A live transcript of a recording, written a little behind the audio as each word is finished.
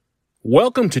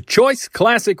Welcome to Choice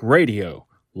Classic Radio.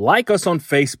 Like us on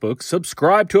Facebook,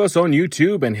 subscribe to us on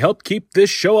YouTube, and help keep this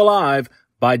show alive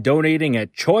by donating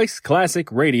at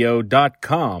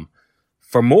choiceclassicradio.com.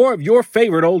 For more of your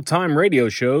favorite old-time radio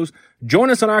shows, join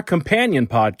us on our companion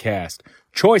podcast,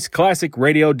 Choice Classic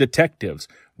Radio Detectives,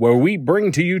 where we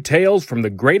bring to you tales from the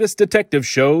greatest detective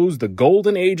shows the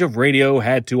golden age of radio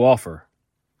had to offer.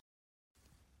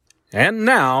 And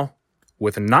now,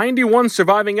 with 91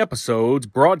 surviving episodes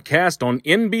broadcast on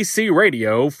NBC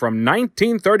Radio from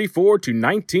 1934 to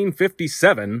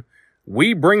 1957,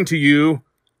 we bring to you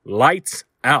Lights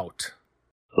Out.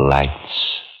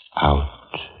 Lights out.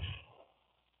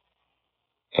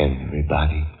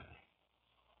 Everybody.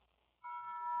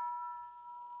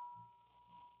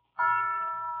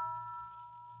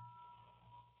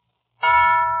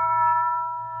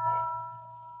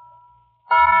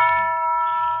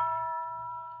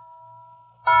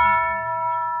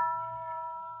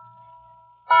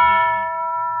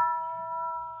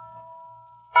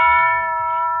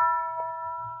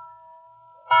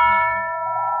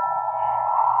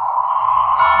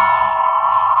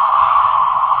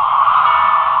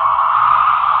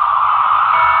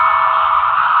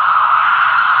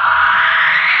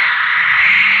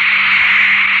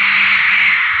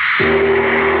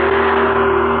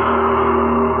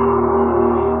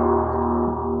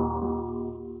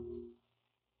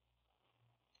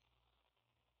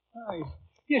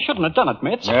 You shouldn't have done it,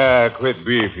 Mitz. Yeah, quit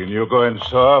beefing. You going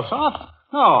soft? Soft?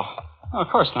 No, of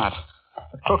course not.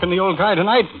 But cooking the old guy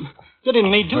tonight, you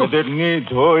didn't need to. He didn't need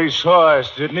to. He saw us,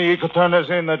 didn't he? He could turn us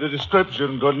in at the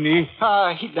description, couldn't he?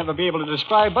 He'd never be able to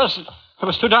describe us. It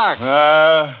was too dark.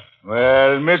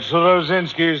 Well, Mitchell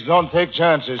Rosinski's don't take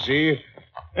chances, see?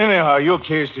 Anyhow, you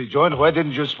cased the joint. Why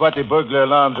didn't you spot the burglar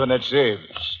alarms on that safe?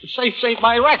 The safe ain't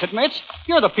my racket, Mitz.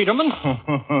 You're the Peterman.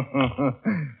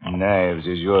 Knives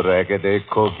is your racket, eh,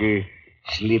 Corky?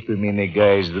 Slip him in a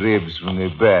guy's ribs from the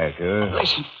back, huh?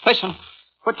 Listen.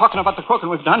 Quit talking about the cooking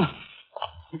we've done.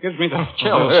 It gives me the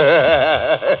chills.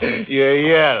 You're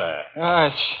yellow.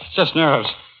 It's just nerves.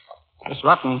 This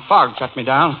rotten fog shut me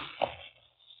down.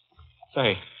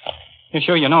 Say, you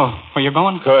sure you know where you're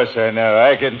going? Of course I know.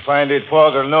 I can find it,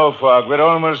 fog or no fog. We're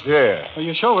almost there. Are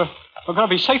you sure we're going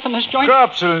to be safe in this joint?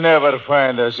 Cops will never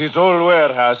find us. It's old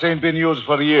warehouse. Ain't been used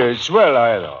for years. Swell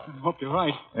hideout. I hope you're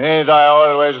right. Ain't I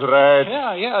always right?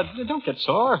 Yeah. Don't get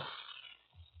sore.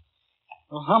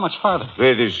 Well, how much farther?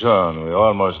 Pretty soon. We're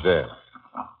almost there.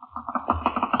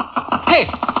 Hey,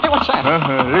 what's that?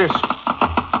 Listen.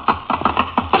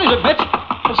 What is it, Mitch?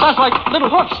 It sounds like little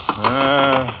hoofs.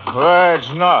 Well, it's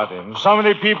nothing. Some of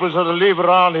the people that live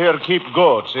around here keep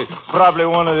goats. It's probably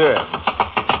one of them.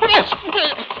 Yes,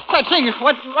 that thing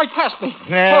went right past me.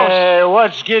 Hey,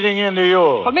 what's getting into you?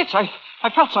 Well, Mitch, I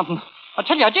felt something. I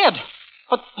tell you, I did.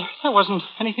 But there wasn't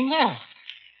anything there.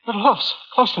 Little hoofs,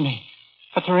 close to me.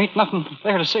 But there ain't nothing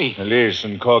there to see.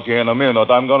 Listen, Corky, in a minute,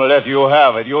 I'm going to let you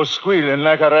have it. You're squealing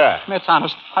like a rat. Mitch,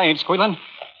 honest, I ain't squealing.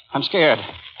 I'm scared.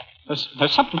 There's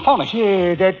something funny.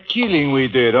 Hey, that killing we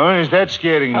did, huh? Is that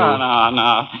scaring you?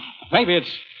 No. Maybe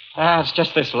it's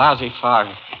just this lousy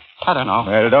fog. I don't know.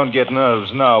 Well, don't get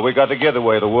nerves now. We got the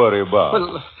getaway to worry about.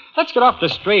 Well, let's get off the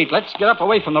street. Let's get up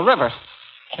away from the river.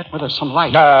 Get where there's some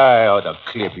light. I ought to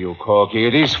clip you, Corky.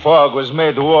 This fog was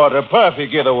made to water.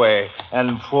 Perfect getaway.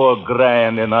 And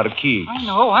 $4,000 in our keys.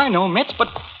 I know, Mitch, but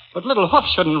little hoof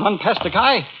shouldn't run past a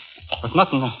guy. With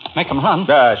nothing to make him run.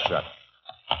 Shut.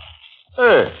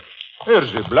 Hey,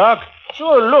 here's the block.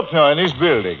 Sure, look now in this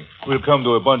building. We'll come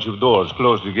to a bunch of doors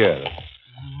close together.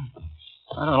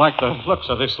 I don't like the looks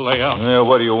of this layout. Yeah,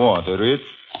 what do you want, Rich?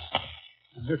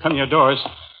 Here come your doors.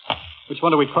 Which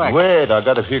one do we crack? Wait, I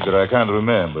got a figure. I can't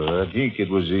remember. I think it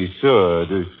was the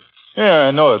third. Yeah,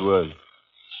 I know it was.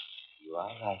 You are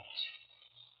right.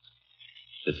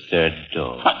 The third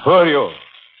door. Who are you?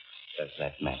 Does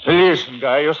that matter? Listen,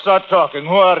 guy, you start talking.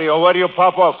 Who are you? Where do you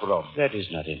pop up from? That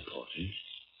is not important.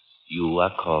 You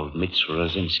are called Mitz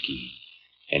Rosinski,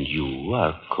 and you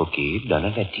are Cookie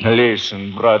Donavetti.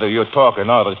 Listen, brother, you're talking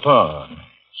out of turn.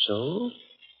 So?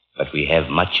 But we have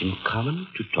much in common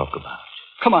to talk about.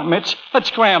 Come on, Mitch. Let's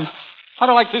scram. I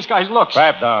don't like this guy's looks.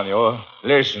 Pipe down, you.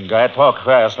 Listen, guy, talk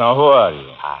fast. Now, who are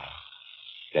you?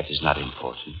 That is not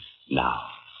important. Now,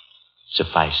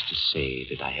 suffice to say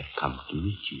that I have come to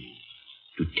meet you,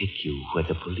 to take you where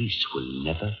the police will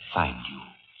never find you.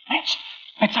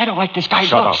 Mitch, I don't like this guy's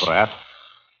Shut looks. up, rat.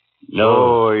 No.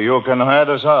 Oh, you can hide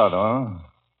us out, huh?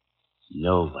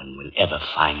 No one will ever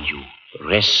find you.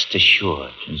 Rest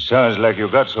assured. It sounds like you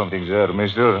got something there,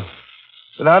 mister.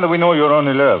 But how do we know you're on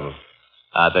the level?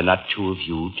 Are there not two of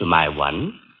you to my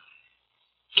one?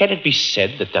 Can it be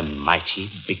said that the mighty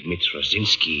Big Mitch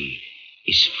Rosinski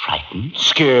is frightened?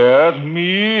 Scared?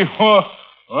 Me?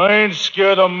 I ain't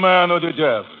scared of man or the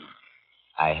devil.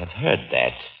 I have heard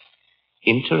that.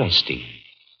 Interesting.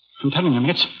 I'm telling you,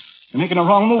 Mitch, you're making a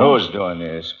wrong move. Who's doing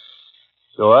this?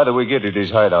 So how do we get to this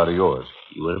hideout of yours?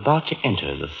 You are about to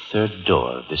enter the third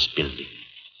door of this building.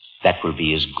 That will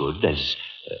be as good as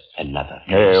another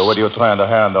place. Hey, what are you trying to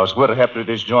hand us? We're happy to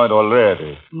this joint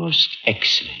already. Most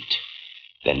excellent.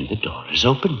 Then the door is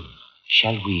open.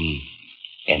 Shall we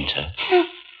enter?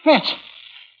 Mitch,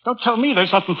 don't tell me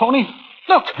there's nothing phony.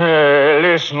 Look. Hey,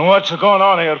 listen, what's going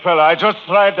on here, fella? I just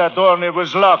tried that door and it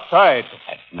was locked tight.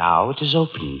 And now it is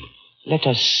opened. Let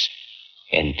us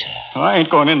enter. I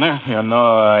ain't going in there. You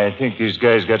know, I think this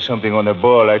guy's got something on the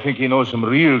ball. I think he knows some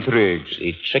real tricks.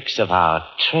 The tricks of our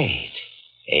trade,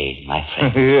 my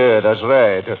friend. Yeah, that's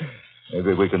right.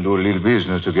 Maybe we can do a little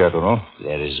business together, huh?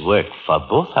 There is work for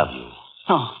both of you.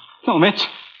 No, Mitch.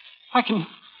 I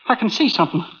can see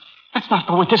something. Let's not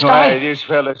go with this Why, guy. this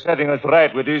fella's setting us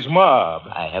right with his mob.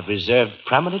 I have reserved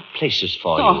prominent places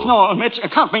for you. No, Mitch,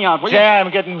 count me out, will you? Say, I'm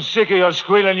getting sick of your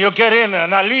squealing. You get in there.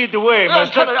 Now lead the way,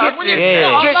 mister. cut it out, will you?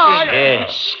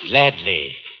 Yes,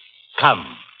 gladly.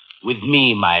 Come with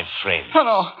me, my friend.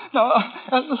 No.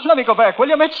 Let me go back, will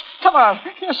you, Mitch? Come on.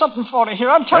 Here's something phony here.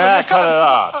 I'm telling you. Cut it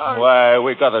out. Why,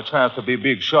 we got a chance to be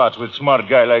big shots with a smart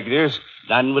guy like this.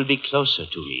 None will be closer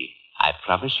to me. I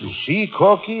promise you. See,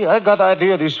 Corky, I got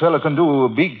idea this fella can do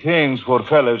big things for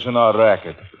fellas in our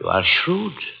racket. You are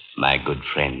shrewd, my good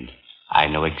friend. I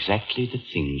know exactly the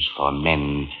things for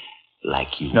men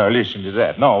like you. Now, listen to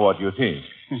that. Now, what do you think?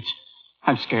 Mitch,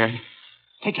 I'm scared.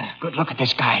 Take a good look at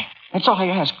this guy. That's all I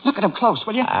ask. Look at him close,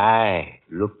 will you? I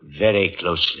look very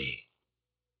closely.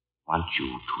 Want you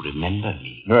to remember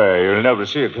me. Hey, you'll never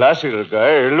see a classical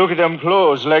guy. Look at them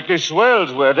clothes like the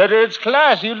swells wear. It's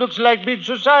class. He looks like big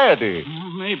society.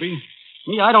 Maybe.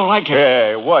 Me, I don't like it.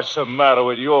 Hey, what's the matter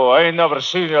with you? I ain't never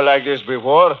seen you like this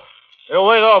before. Hey,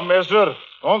 wait up, mister.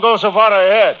 Don't go so far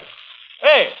ahead.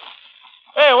 Hey,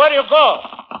 where do you go?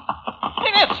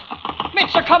 Hey,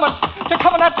 Mitch, they're coming. They're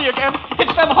coming after you again.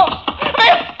 It's them hooks.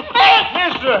 Mitch!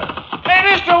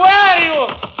 Mister, where are you?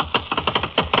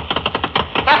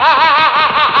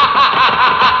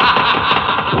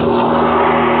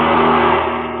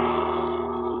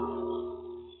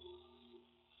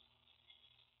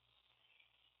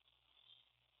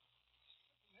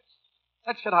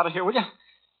 Let's get out of here, will you?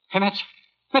 Hey, Mitch,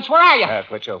 where are you?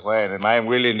 Quit your whining. I'm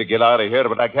willing to get out of here,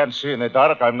 but I can't see in the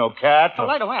dark. I'm no cat. Oh,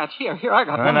 light a match. Here, I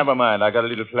got one. Never mind. I got a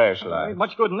little flashlight. Ain't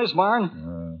much good in this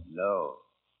barn. No.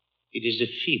 It is a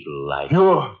feeble light.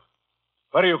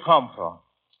 Where do you come from?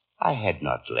 I had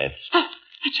not left.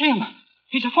 It's him.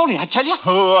 He's a phony, I tell you. Who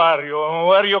are you?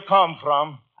 Where do you come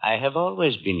from? I have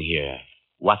always been here,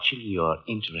 watching your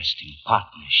interesting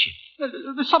partnership.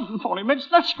 There's something phony, Mitch.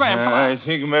 Let's scramble. I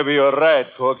think maybe you're right,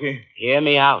 Corky. Hear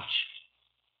me out.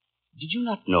 Did you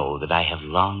not know that I have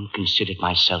long considered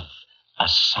myself a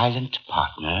silent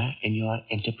partner in your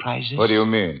enterprises? What do you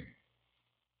mean?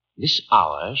 This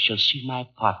hour shall see my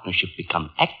partnership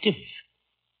become active.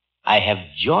 I have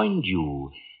joined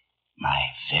you, my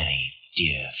very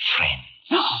dear friends.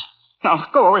 Now,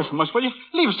 go away from us, will you?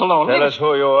 Leave us alone. Tell us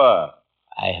who you are.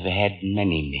 I have had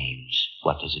many names.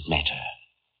 What does it matter?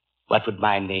 What would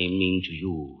my name mean to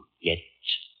you? Yet,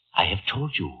 I have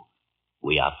told you,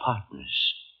 we are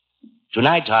partners.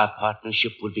 Tonight, our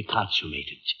partnership will be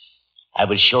consummated. I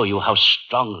will show you how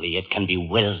strongly it can be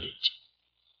welded.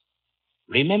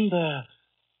 Remember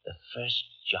the first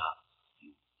job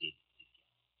you did.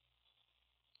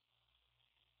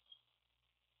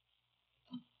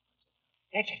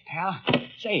 That's it, pal.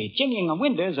 Say, jimmying a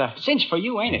window's a cinch for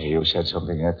you, ain't it? You said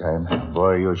something that time.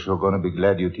 Boy, you're sure going to be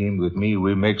glad you teamed with me.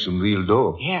 We'll make some real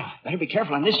dough. Yeah, better be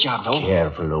careful on this job, though.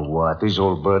 Careful of what? This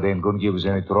old bird ain't going to give us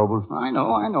any trouble. I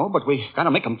know, but we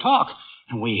gotta make him talk.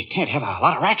 And we can't have a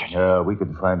lot of racket. Yeah, we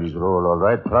can find his roll all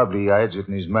right. Probably hides it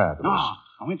in his mattress. No,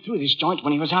 I went through this joint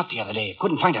when he was out the other day.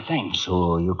 Couldn't find a thing.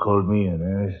 So you called me in,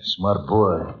 eh? Smart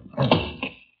boy.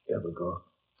 Here we go.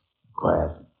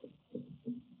 Quiet.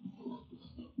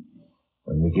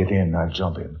 When we get in, I'll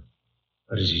jump him.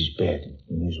 Where is his bed?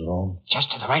 In his room?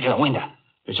 Just to the right of the window.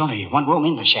 There's only one room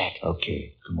in the shack.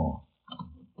 Okay, come on.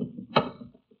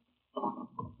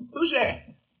 Who's there?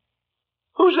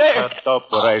 Who's there? Shut up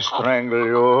or I strangle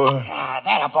you.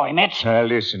 That a boy, Mitch. Now,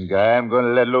 listen, guy, I'm going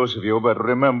to let loose of you, but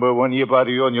remember, when you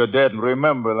body you and you're dead,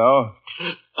 remember, now.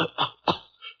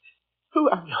 Who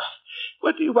are you?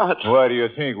 What do you want? What do you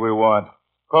think we want?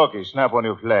 Corky, snap on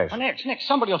your flash. Next,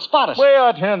 somebody will spot us. Way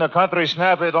out here in the country,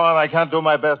 snap it on. I can't do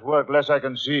my best work unless I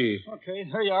can see. Okay,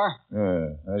 here you are.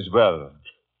 Yeah, as well.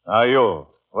 Now, you,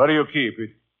 where do you keep it?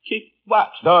 Keep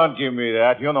what? Don't give me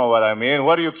that. You know what I mean.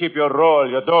 Where do you keep your roll,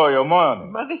 your dough, your money?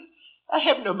 Money? I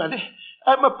have no money.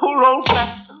 I'm a poor old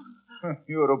fat.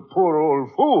 You're a poor old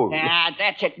fool.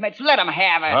 That's it, Mitch. Let him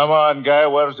have it. Come on, guy.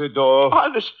 Where's the dough?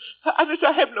 Honest,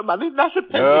 I have no money. Not a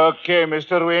penny. Okay,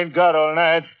 mister. We ain't got all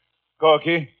night.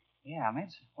 Corky, Yeah,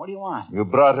 Mitch. What do you want? you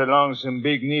brought along some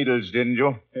big needles, didn't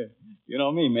you? You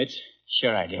know me, Mitch.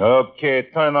 Sure I did. Okay,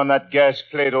 turn on that gas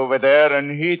plate over there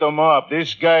and heat 'em up.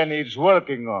 This guy needs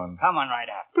working on. Come on right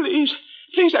up. Please,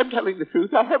 I'm telling the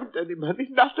truth. I haven't any money.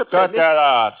 Not a Cut penny. that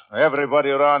out. Everybody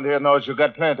around here knows you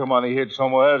got plenty of money hid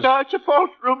somewhere. No, it's a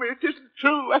false rumor. It isn't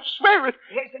true. I swear it.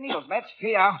 Here's the needles, Mitch.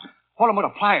 Here. Hold them with a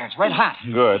pliers. Red hot.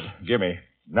 Good. Gimme.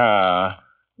 Now,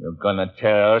 you're gonna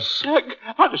tell us.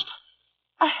 Honest,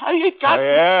 I ain't got... Oh,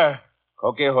 yeah?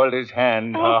 Corky, hold his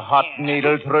hand. A hot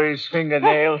needle through his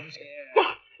fingernails.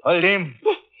 Hold him.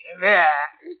 There.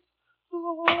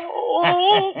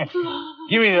 Oh.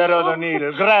 Give me that other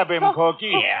needle. Grab him, Corky.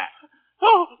 Yeah.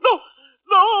 Oh, no.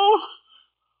 Oh,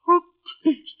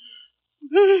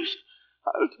 please.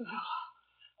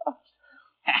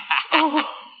 Oh.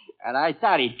 And I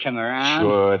thought he'd come around.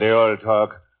 Sure, they all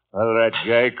talk. All right,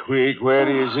 guy, quick. Where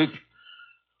is it?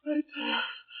 Right there.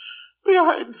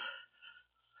 Behind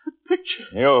the picture.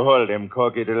 You hold him,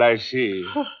 Corky, till I see.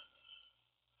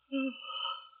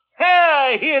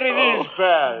 Hey, here it is,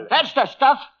 pal. That's the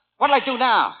stuff. What'll I do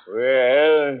now?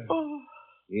 Well,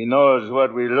 he knows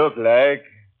what we look like.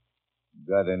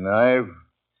 Got a knife?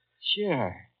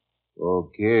 Sure.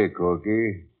 Okay,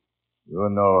 Corky. You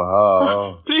know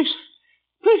how. Please,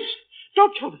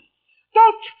 don't kill me.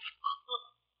 Don't.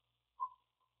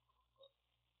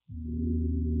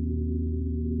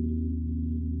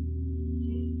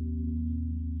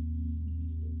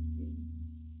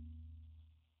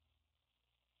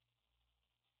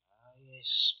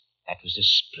 Yes, that was a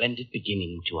splendid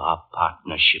beginning to our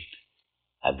partnership.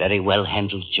 A very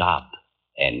well-handled job,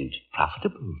 and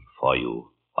profitable for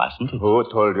you, wasn't it? Who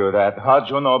told you that? How'd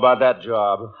you know about that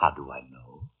job? How do I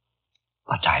know?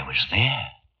 But I was there.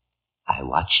 I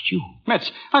watched you.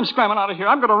 Mitch, I'm scrambling out of here.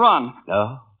 I'm going to run.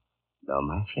 No,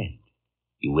 my friend.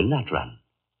 You will not run.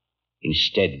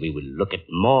 Instead, we will look at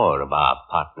more of our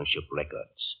partnership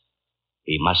records.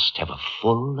 We must have a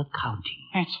full accounting.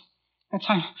 Mitch,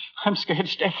 I'm scared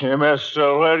stiff. Hey,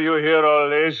 mister, where do you hear all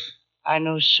this? I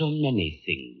know so many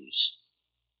things.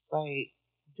 Why,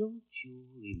 don't you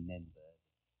remember?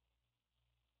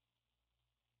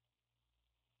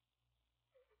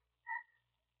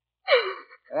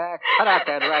 Cut out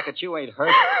that racket. You ain't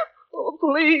hurt. Oh,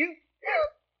 please.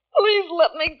 Please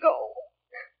let me go.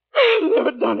 I've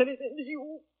never done anything to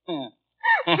you.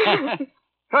 Of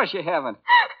course you haven't.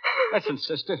 Listen,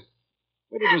 sister.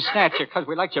 We didn't snatch you because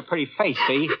we liked your pretty face,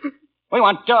 see? We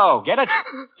want dough. Get it?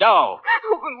 Dough.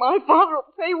 Oh, but my father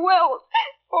will pay well.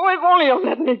 Oh, if only he'll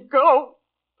let me go.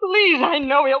 Please, I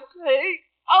know he'll pay.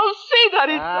 I'll see that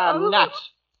he does. Nuts.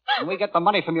 When we get the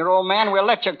money from your old man, we'll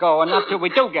let you go, and not till we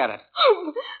do get it.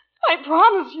 Oh, I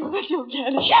promise you that you'll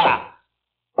get it. Shut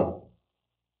up.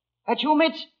 That you,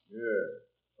 Mitch?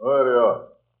 Yeah. Hurry up.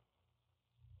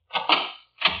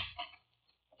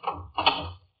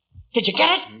 Did you get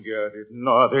it? Get it?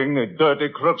 Nothing. The dirty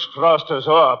crooks crossed us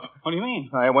up. What do you mean?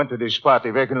 I went to this spot,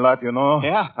 the vacant lot, you know.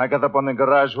 Yeah? I got up on the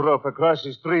garage roof across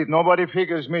the street. Nobody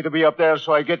figures me to be up there,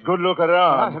 so I get good look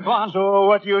around. Yeah, go on. So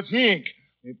what do you think?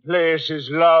 The place is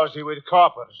lousy with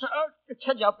coppers. I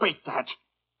tell you, I'll beat that.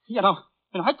 You know,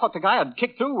 I thought the guy had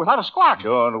kicked through without a squawk.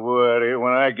 Don't worry.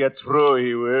 When I get through,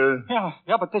 he will.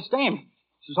 Yeah, but this dame,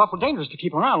 she's awful dangerous to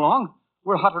keep around long.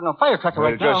 We're hotter than a firecracker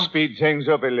We'll right now. just speed things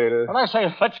up a little. Well, I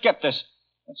say, let's get this.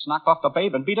 Let's knock off the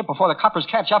babe and beat it before the coppers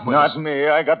catch up with us. Not me.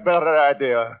 I got better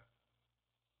idea.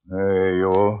 Hey,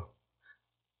 you.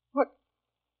 What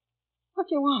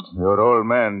do you want? Your old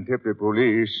man tipped the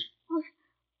police.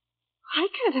 I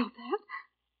can't help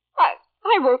that.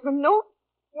 I wrote the note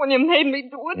when you made me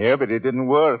do it. Yeah, but it didn't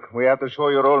work. We have to show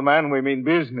your old man we mean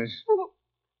business.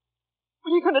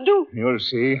 What are you going to do? You'll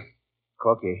see.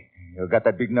 Corky, you got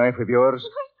that big knife of yours?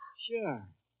 Sure.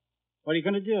 What are you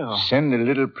going to do? Send a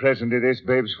little present to this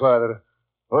babe's father.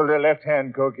 Hold her left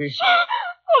hand, Corky. Oh,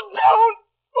 don't.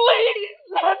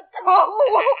 Please let go.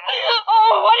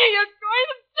 Oh, what are you going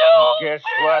to do? Guess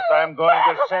what? I'm going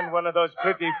to send one of those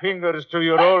pretty fingers to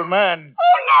your old man.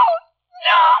 Oh, no.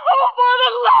 No, for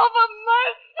the love of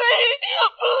mercy.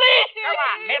 Please. Come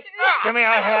on, mister. Give me a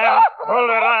hand. Hold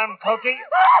her on, Corky.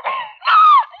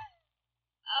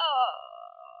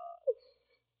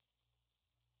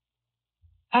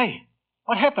 Hey,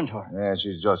 what happened to her? Yeah,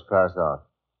 she's just passed out.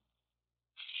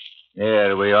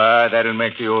 There we are. That'll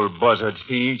make the old buzzard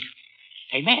think.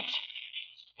 Hey, Mitch.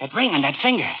 That ring on that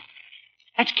finger.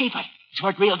 Let's keep it. It's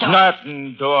worth real dough.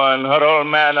 Nothing doing. Her old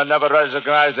man will never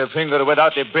recognize the finger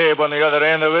without the babe on the other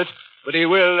end of it. But he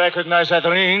will recognize that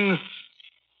ring.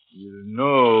 You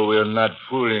know we're not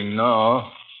fooling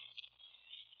now.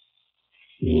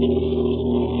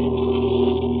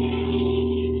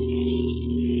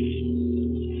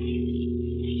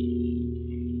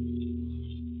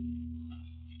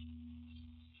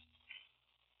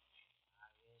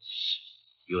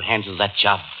 You handled that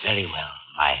job very well,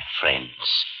 my friends.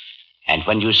 And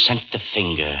when you sent the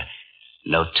finger,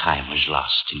 no time was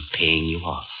lost in paying you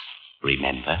off.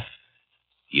 Remember?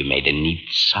 You made a neat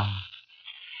sum.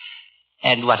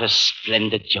 And what a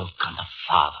splendid joke on the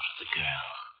father of the girl.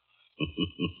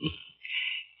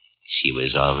 She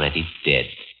was already dead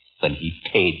when he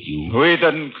paid you. We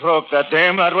didn't croak that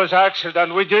dame. That was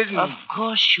accident. We didn't. Of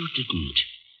course you didn't.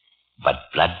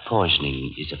 But blood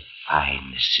poisoning is a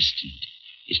fine assistant,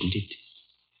 isn't it?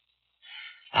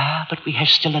 But we have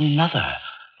still another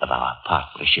of our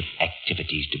partnership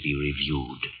activities to be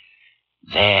reviewed.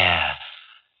 There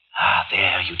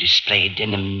you displayed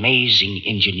an amazing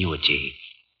ingenuity.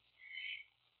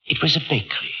 It was a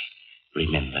bakery,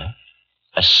 remember?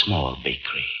 A small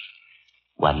bakery.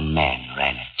 One man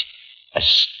ran it, a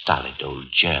stolid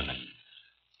old German.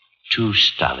 Too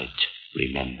stolid,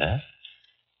 remember?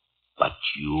 But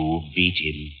you beat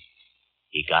him.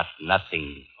 He got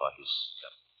nothing for his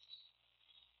stuff.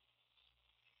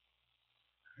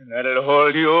 That'll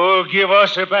hold you. Give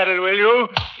us a battle, will you?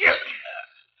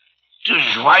 To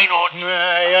Schweinhund.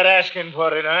 You're asking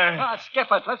for it, huh? Skip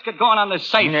it. Let's get going on this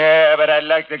safe. Yeah, but I'd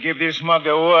like to give this mug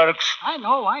the works. I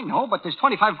know, but there's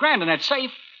 25 grand in that safe.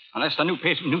 Unless the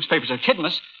newspapers are kidding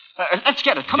us. Let's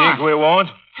get it. Come on. Think we won't?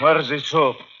 Where's the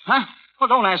soap? Huh? Well,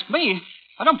 don't ask me.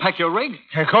 I don't pack your rig.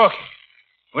 Hey, Corky.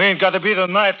 We ain't got to beat the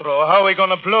nitro. How are we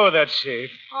going to blow that safe?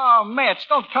 Oh, Mitch,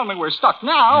 don't tell me we're stuck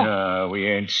now. No, we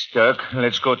ain't stuck.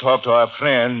 Let's go talk to our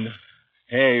friend.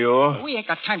 Hey, you. We ain't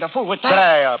got time to fool with that.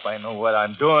 Dry up. I know what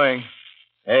I'm doing.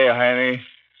 Hey, honey.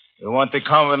 You want the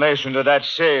combination to that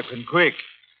safe, and quick.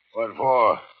 What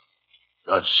for?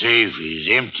 That safe is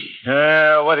empty.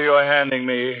 What are you handing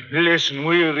me? Listen,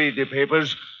 we'll read the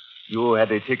papers. You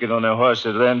had a ticket on a horse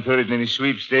that ran third in the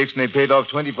sweepstakes, and they paid off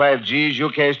 25 G's. You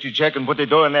cashed your check and put the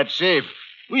dough in that safe.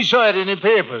 We saw it in the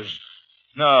papers.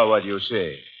 Now, what do you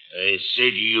say? I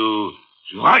said you...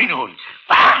 Schweinhund.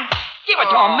 Give it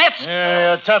to him, Mitch.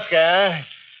 You're a tough guy, huh?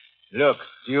 Look,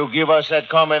 do you give us that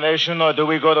combination, or do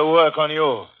we go to work on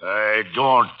you? I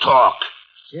don't talk.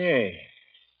 Say,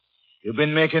 you've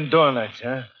been making donuts,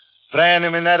 huh? Frying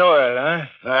them in that oil, huh?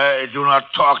 I do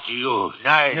not talk to you.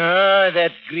 Nein. No,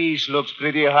 that grease looks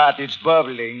pretty hot. It's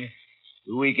bubbling.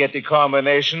 Do we get the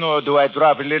combination, or do I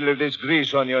drop a little of this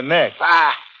grease on your neck?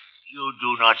 You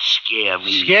do not scare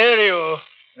me. Scare you?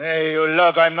 Hey, you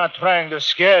lug, I'm not trying to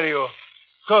scare you.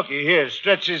 Cookie, here,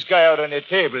 stretch this guy out on the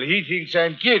table. He thinks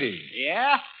I'm kidding.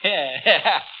 Yeah?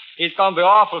 He's going to be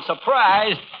awful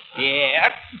surprised.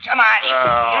 Yeah. Come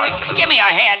on. Give me a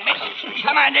hand, Mitch.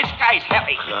 Come on, this guy's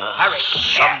heavy. Hurry.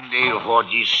 Someday for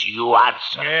this you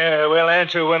answer. Yeah, we'll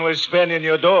answer when we're spending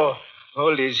your dough.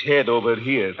 Hold his head over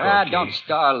here, Corky. Don't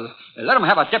stall. Let him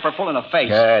have a dipper full in the face.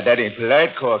 That ain't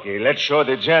polite, Corky. Let's show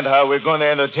the gent how we're going to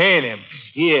entertain him.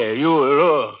 Here, you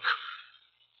look.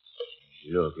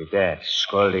 Look at that.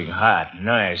 Scalding hot.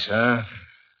 Nice, huh?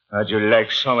 How'd you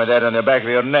like some of that on the back of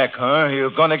your neck, huh? You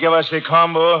gonna give us the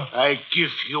combo? I give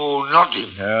you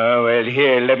nothing. Oh, well,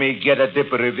 here, let me get a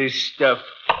dipper of this stuff.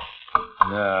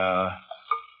 Now,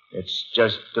 let's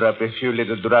just drop a few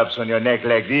little drops on your neck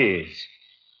like this.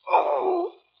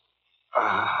 Oh.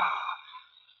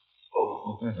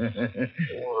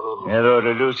 That ought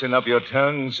to loosen up your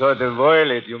tongue, sort of oil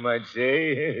it, you might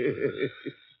say.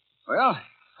 Well,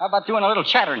 how about doing a little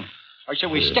chattering? Or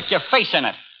should we stick your face in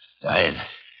it? Nein,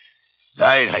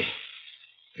 I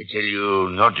tell you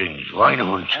nothing,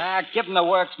 Schweinhund. Give him the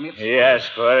works, Mitch. He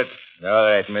asked for it. All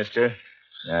right, mister.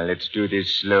 Now, let's do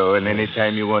this slow, and any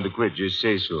time you want to quit, just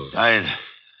say so. Nein,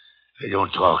 I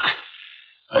don't talk.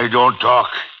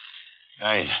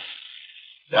 Nein.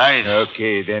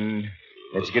 Okay, then,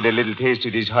 let's get a little taste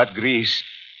of this hot grease.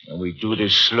 And we do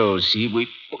this slow, see? We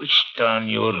push down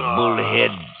your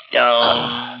bullhead.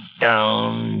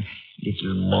 Down.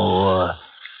 Little more.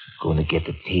 Gonna get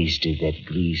a taste of that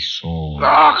grease soon.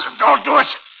 Don't do it.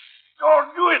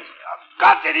 I've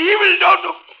got it evil, don't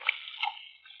do.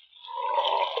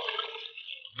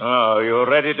 Oh, you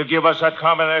ready to give us that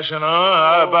combination, huh?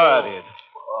 How about it?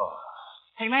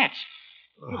 Hey, Mitch.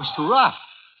 It was too rough.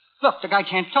 Look, the guy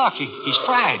can't talk. He's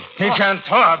fried. He can't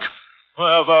talk.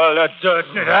 Of all the dirt,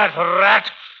 that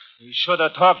rat. He should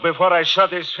have talked before I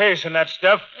shoved his face in that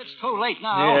stuff. It's too late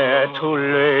now. Yeah, too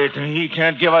late. He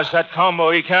can't give us that combo.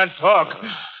 He can't talk.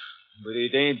 But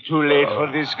it ain't too late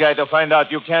for this guy to find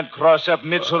out you can't cross up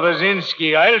Mitchell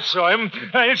Rosinski. I'll show him.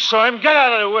 I'll show him. Get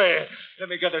out of the way. Let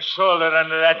me get a shoulder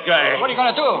under that guy. What are you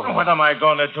going to do? What am I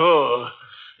going to do?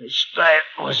 Strike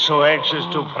was so anxious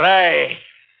to fry.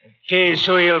 Okay,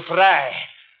 so he'll fry.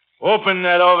 Open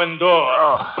that oven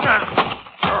door.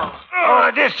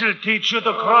 This'll teach you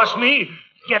to cross me.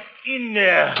 Get in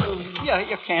there. Yeah,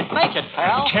 you can't make it,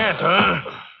 pal. Can't, huh?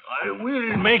 I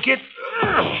will make it.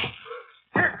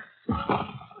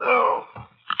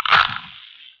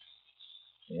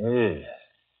 Hey.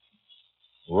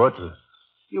 What?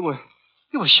 You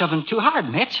were shoving too hard,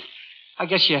 Mitch. I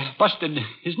guess you busted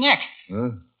his neck. Huh?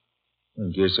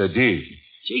 I guess I did.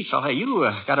 Gee, fella, you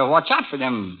got to watch out for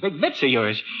them big mitts of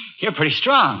yours. You're pretty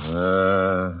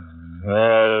strong.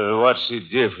 Well, what's the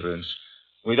difference?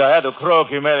 We'd have had to croak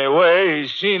him anyway.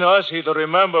 He's seen us. He'd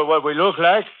remember what we look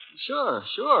like. Sure.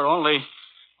 Only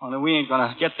we ain't going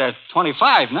to get that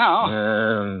 25 now.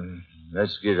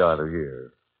 Let's get out of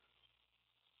here.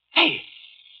 Hey,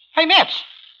 Mitch.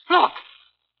 Look.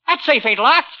 That safe ain't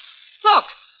locked. Look.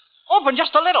 Open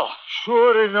just a little.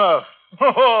 Sure enough.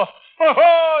 That's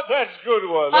a good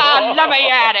one. Let me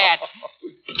at it.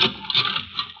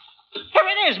 Here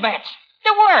it is, Mitch.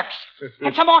 It works.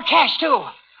 And some more cash, too.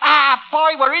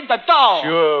 Boy, we're in the dough.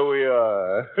 Sure we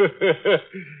are.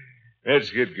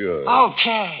 Let's get going.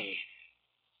 Okay.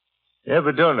 You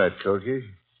ever done that, Cookie?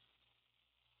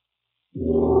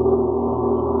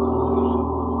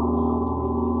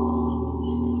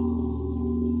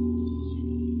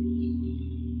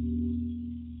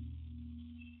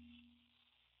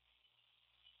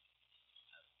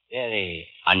 Very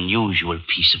unusual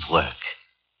piece of work.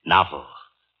 Novel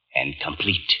and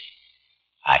complete.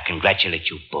 I congratulate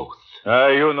you both.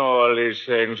 You know all these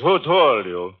things. Who told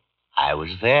you? I was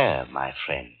there, my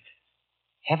friend.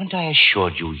 Haven't I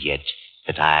assured you yet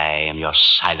that I am your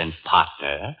silent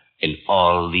partner in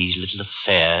all these little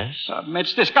affairs?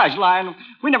 Mitch, this guy's lying.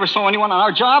 We never saw anyone on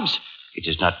our jobs. It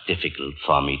is not difficult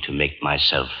for me to make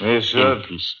myself Yes, sir.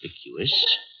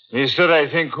 inconspicuous. Mister, I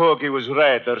think Corky was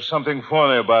right. There's something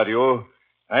funny about you.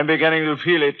 I'm beginning to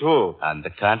feel it, too. On the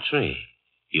contrary,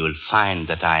 you will find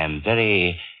that I am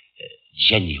very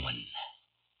genuine.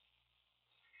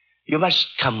 You must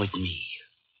come with me.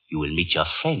 You will meet your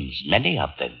friends, many of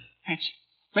them.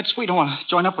 Mitch, we don't want to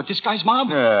join up with this guy's mob.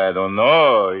 I don't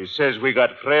know. He says we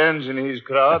got friends in his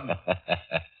crowd.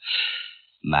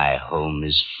 My home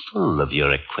is full of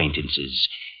your acquaintances,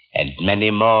 and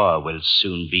many more will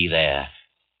soon be there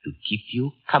to keep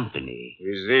you company.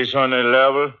 Is this on a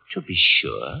level? To be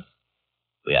sure,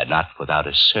 we are not without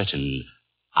a certain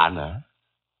honor.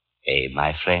 Eh,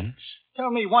 my friends? Tell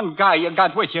me one guy you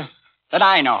got with you that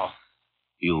I know.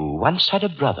 You once had a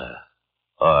brother.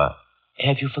 Or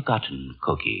have you forgotten,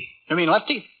 Cookie? You mean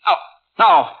Lefty? Oh,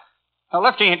 no. No,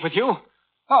 Lefty ain't with you.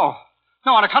 Oh,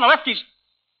 no, on account of Lefty's...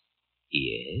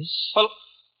 Yes? Well,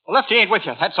 Lefty ain't with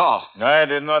you, that's all. I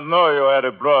did not know you had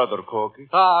a brother, Corky.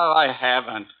 Oh, I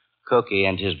haven't. Cookie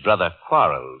and his brother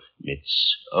quarreled,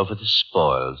 Mitz, over the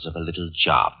spoils of a little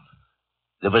job.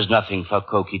 There was nothing for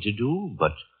Cookie to do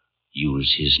but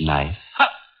use his knife.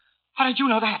 How did you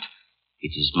know that?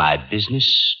 It is my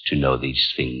business to know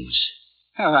these things.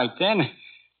 All right, then.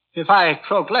 If I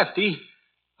croak Lefty,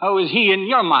 how is he in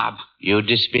your mob? You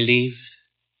disbelieve?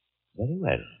 Very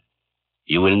well.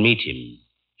 You will meet him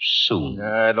soon.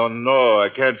 I don't know. I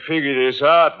can't figure this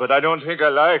out, but I don't think I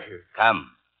like it.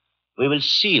 Come. We will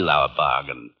seal our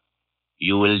bargain.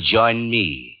 You will join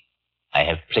me. I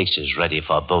have places ready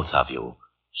for both of you,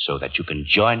 so that you can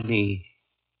join me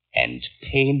and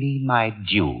pay me my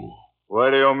due.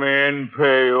 What do you mean,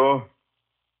 pay you?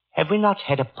 Have we not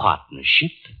had a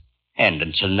partnership? And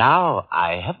until now,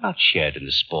 I have not shared in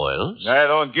the spoils. I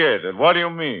don't get it. What do you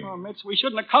mean? Oh, Mitch, we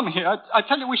shouldn't have come here. I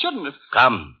tell you, we shouldn't have.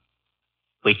 Come.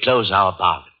 We close our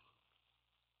bargain.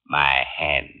 My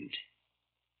hand.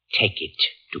 Take it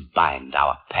to bind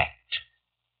our pact.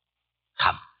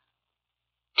 Come.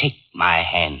 Take my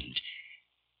hand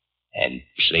and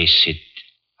place it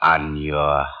on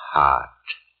your heart.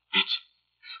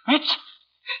 Mitch,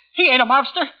 he ain't a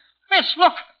mobster. Mitch,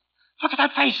 look. Look at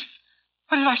that face.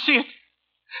 Where did I see it?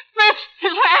 Mitch,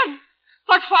 his hand.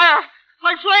 Like fire.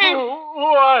 Like flame. Who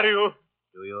are you?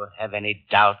 Do you have any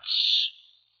doubts?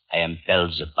 I am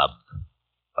Beelzebub,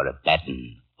 or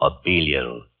Abaddon, or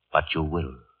Belial, what you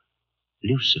will.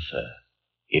 Lucifer,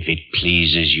 if it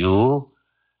pleases you,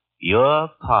 your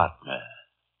partner,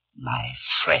 my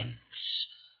friends.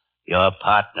 Your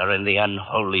partner in the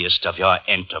unholiest of your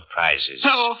enterprises.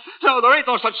 No, there ain't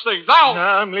no such thing. Now!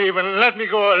 I'm leaving. Let me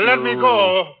go. Let me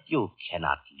go. You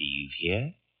cannot leave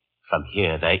here. From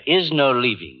here, there is no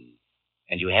leaving.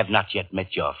 And you have not yet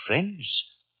met your friends.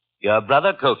 Your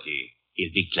brother Koki.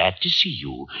 He'll be glad to see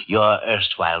you. Your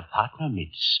erstwhile partner,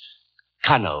 Mitz.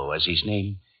 Kano, as his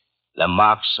name. The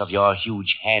marks of your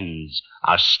huge hands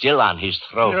are still on his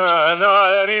throat. No,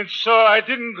 that ain't so. I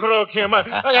didn't croak him.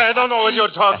 I don't know what you're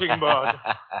talking about.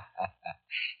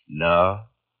 No.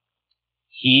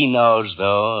 He knows,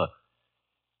 though.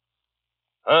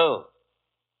 Oh,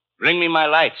 bring me my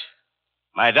light.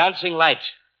 My dancing light.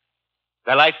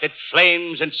 The light that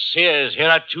flames and sears. Here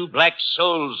are 2 black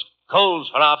souls, coals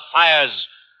for our fires.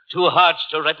 2 hearts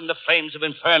to redden the flames of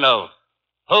inferno.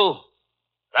 Who?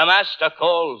 The Master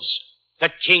calls, the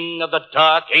King of the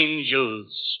Dark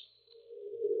Angels.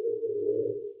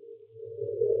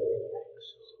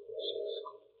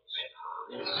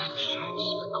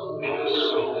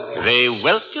 They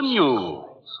welcome you.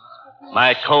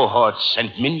 My cohorts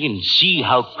and minions, see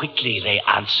how quickly they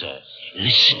answer.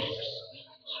 Listen.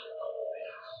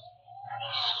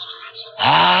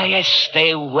 Ah, yes,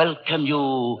 they welcome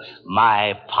you,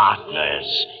 my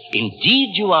partners.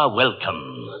 Indeed, you are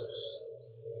welcome.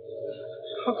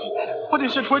 What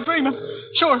is it? We're dreaming.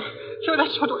 Sure,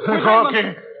 that's what we're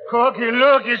dreaming. Corky,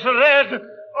 look, it's red.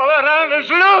 All around us,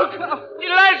 look. The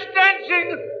light's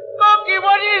dancing. Corky,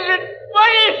 what is it? What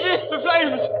is it? The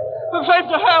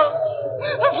flames of hell.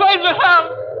 The flames of hell.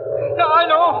 Now, I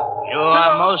know. You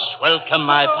are most welcome,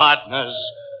 my partners.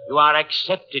 You are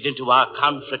accepted into our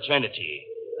confraternity.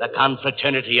 The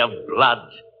confraternity of blood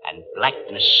and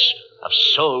blackness, of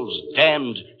souls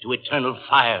damned to eternal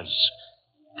fires.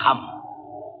 Come,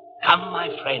 my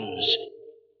friends.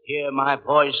 Hear my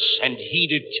voice and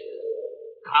heed it.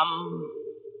 Come.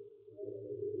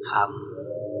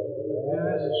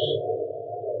 Yes.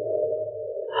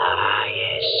 Ah,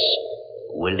 yes.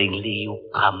 Willingly you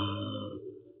come.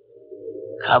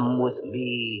 Come with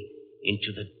me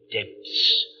into the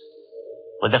depths,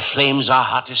 where the flames are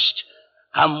hottest.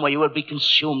 Come where you will be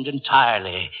consumed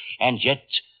entirely, and yet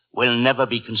will never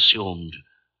be consumed.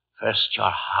 First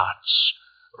your hearts,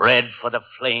 red for the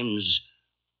flames,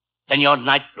 then your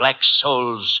night-black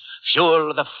souls, fuel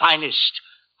of the finest,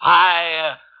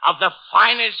 fire of the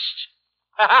finest.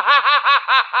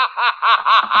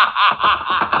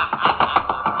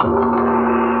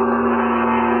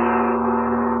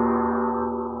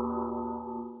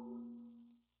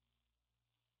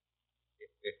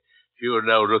 Sure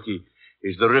now, Rookie.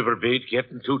 Is the river bait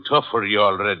getting too tough for you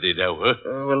already now, huh?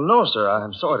 Well, no, sir.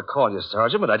 I'm sorry to call you,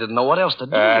 Sergeant, but I didn't know what else to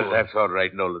do. That's all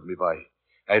right, Nolan, me boy.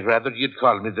 I'd rather you'd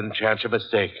call me than chance a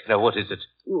mistake. Now, what is it?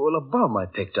 Well, a bum I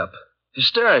picked up.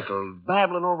 Hysterical,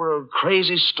 babbling over a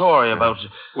crazy story about...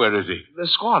 Where is he? The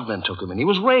squadman took him in. He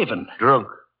was raving. Drunk.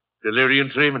 Delirium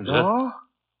tremens, huh? No?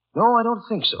 No, I don't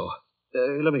think so.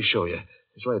 Let me show you.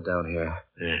 It's right down here.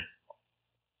 Yeah.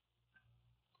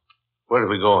 Where are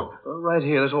we going? Right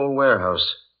here, this old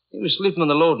warehouse. He was sleeping on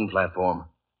the loading platform.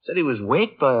 Said he was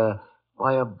waked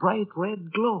by a bright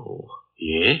red glow.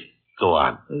 Yeah? Go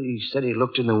on. He said he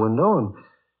looked in the window and...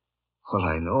 Well,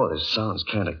 I know this sounds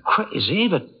kind of crazy,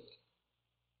 but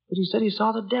he said he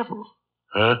saw the devil.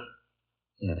 Huh?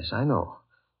 Yes, I know.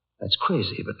 That's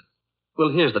crazy, but... Well,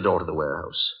 here's the door to the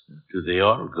warehouse. Do they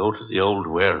all go to the old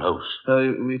warehouse?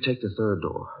 We take the third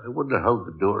door. I wonder how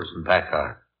the doors and back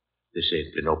are. This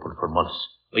ain't been open for months.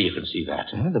 Well, you can see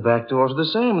that. Yeah, the back doors are the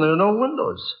same. There are no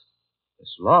windows.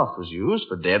 This loft was used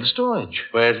for dead storage.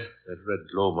 Well, that red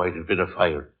glow might have been a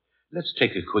fire. Let's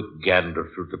take a quick gander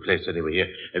through the place anyway.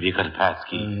 Here, have you got a pass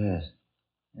key? Yes.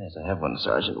 Yes, I have one,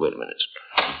 Sergeant. Wait a minute.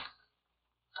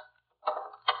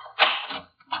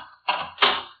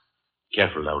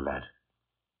 Careful now, lad.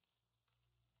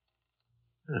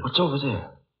 What's over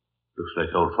there? Looks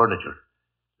like old furniture.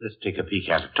 Let's take a peek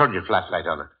at it. Turn your flashlight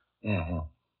on it. Yeah.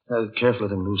 Careful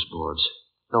of them loose boards.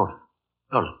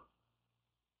 Nolan.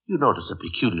 You notice a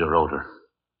peculiar odor.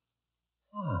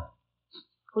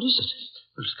 What is it?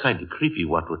 Well, it's kind of creepy,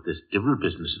 what with this devil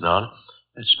business and all.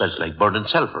 It smells like burning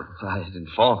sulfur. I didn't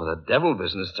fall for the devil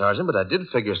business, Sergeant, but I did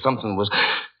figure something was...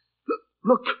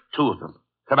 Look. 2 of them.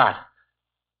 Come on.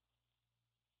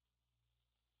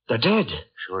 They're dead.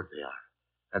 Sure they are.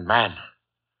 And, man,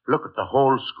 look at the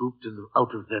holes scooped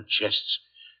out of their chests.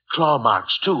 Claw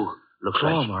marks, too.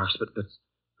 Claw marks,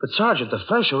 but, Sergeant, the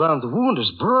flesh around the wound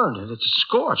is burned and it's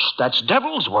scorched. That's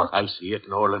devil's work. I see it,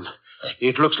 Nolan.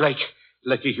 It looks like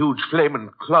a huge flaming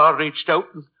claw reached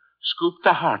out and scooped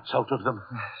the hearts out of them.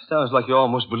 Sounds like you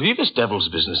almost believe this devil's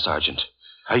business, Sergeant.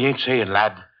 I ain't saying,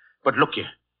 lad, but look you.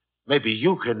 Maybe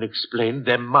you can explain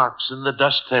them marks in the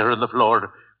dust there on the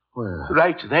floor. Where?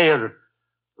 Right there.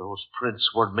 Those prints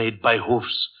were made by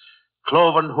hoofs,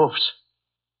 cloven hoofs.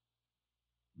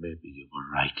 Maybe you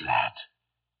were right, lad.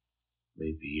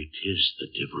 Maybe it is the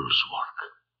devil's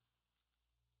work.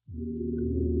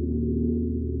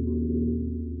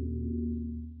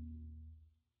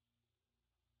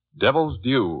 Devil's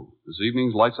Due, this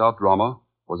evening's Lights Out drama,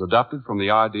 was adapted from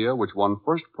the idea which won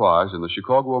first prize in the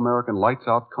Chicago American Lights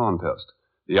Out contest.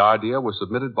 The idea was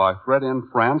submitted by Fred N.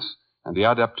 France, and the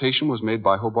adaptation was made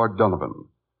by Hobart Donovan.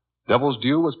 Devil's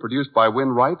Due was produced by Win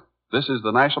Wright. This is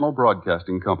the National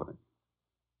Broadcasting Company.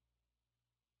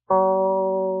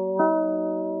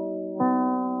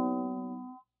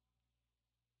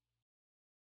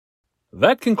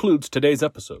 That concludes today's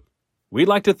episode. We'd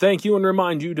like to thank you and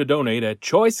remind you to donate at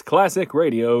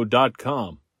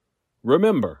choiceclassicradio.com.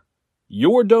 Remember,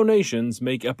 your donations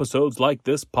make episodes like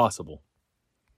this possible.